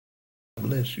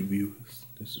bless you, viewers.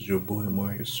 This is your boy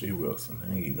Marcus J. Wilson.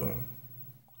 How you doing?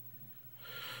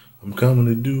 I'm coming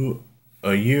to do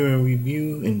a year in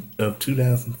review of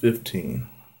 2015.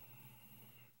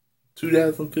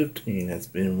 2015 has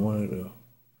been one of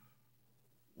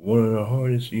the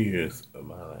hardest years of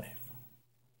my life.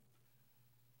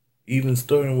 Even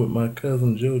starting with my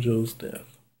cousin JoJo's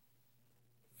death,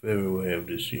 February of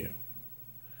this year.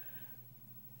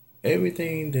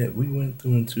 Everything that we went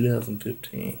through in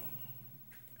 2015,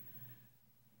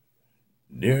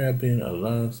 there have been a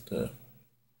lot of stuff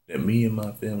that me and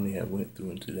my family have went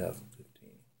through in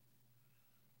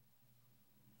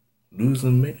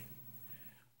 2015.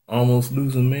 Almost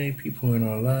losing many people in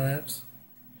our lives,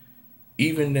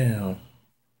 even down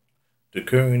to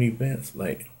current events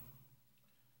like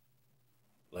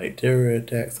terror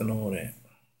attacks and all that.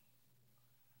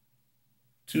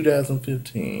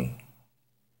 2015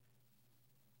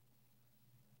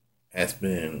 has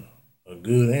been a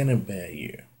good and a bad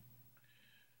year.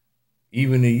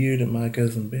 Even the year that my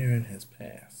cousin Baron has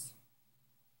passed.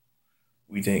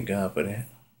 We thank God for that.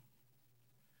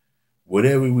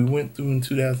 Whatever we went through in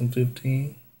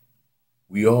 2015,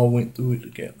 we all went through it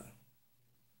together.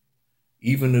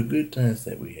 Even the good times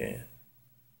that we had.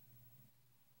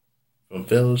 From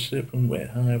fellowshipping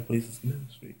at High Places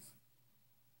Ministries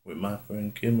with my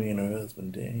friend Kimmy and her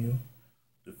husband Daniel,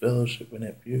 to fellowshipping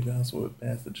at Pure Gospel with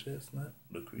Pastor Chestnut,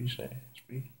 Lucretia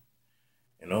Ashby,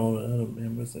 and all the other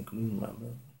members, including my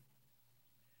mother.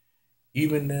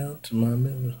 Even down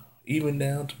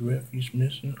to Refuge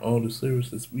Mission, all the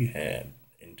services we had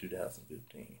in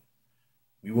 2015.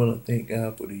 We want to thank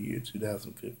God for the year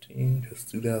 2015, because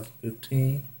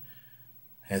 2015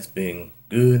 has been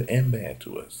good and bad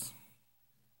to us.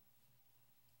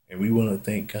 And we want to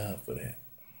thank God for that.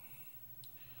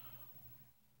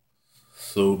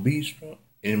 So be strong.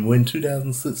 And when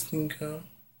 2016 comes,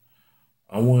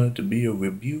 I want it to be a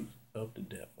rebuke of the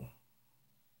devil.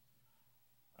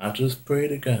 I just pray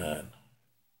to God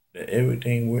that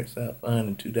everything works out fine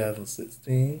in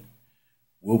 2016.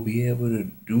 We'll be able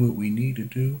to do what we need to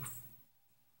do,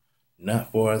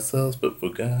 not for ourselves, but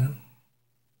for God,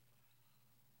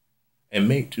 and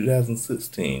make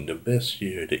 2016 the best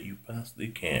year that you possibly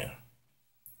can,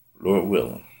 Lord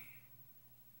willing.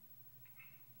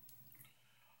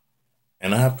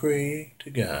 And I pray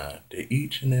to God that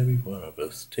each and every one of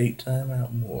us take time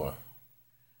out more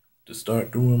to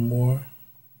start doing more.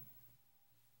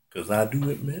 Because I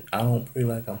do admit, I don't pray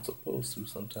like I'm supposed to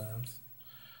sometimes.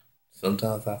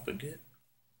 Sometimes I forget.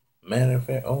 Matter of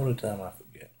fact, all the time I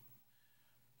forget.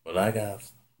 But I gotta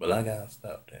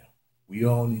stop that. We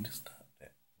all need to stop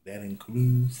that. That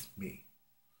includes me.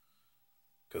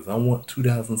 Because I want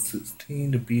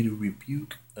 2016 to be the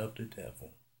rebuke of the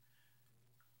devil.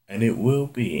 And it will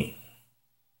be.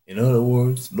 In other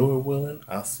words, Lord willing,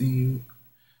 I'll see you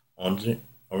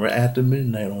after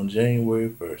midnight on January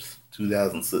 1st,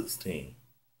 2016.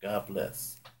 God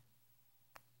bless.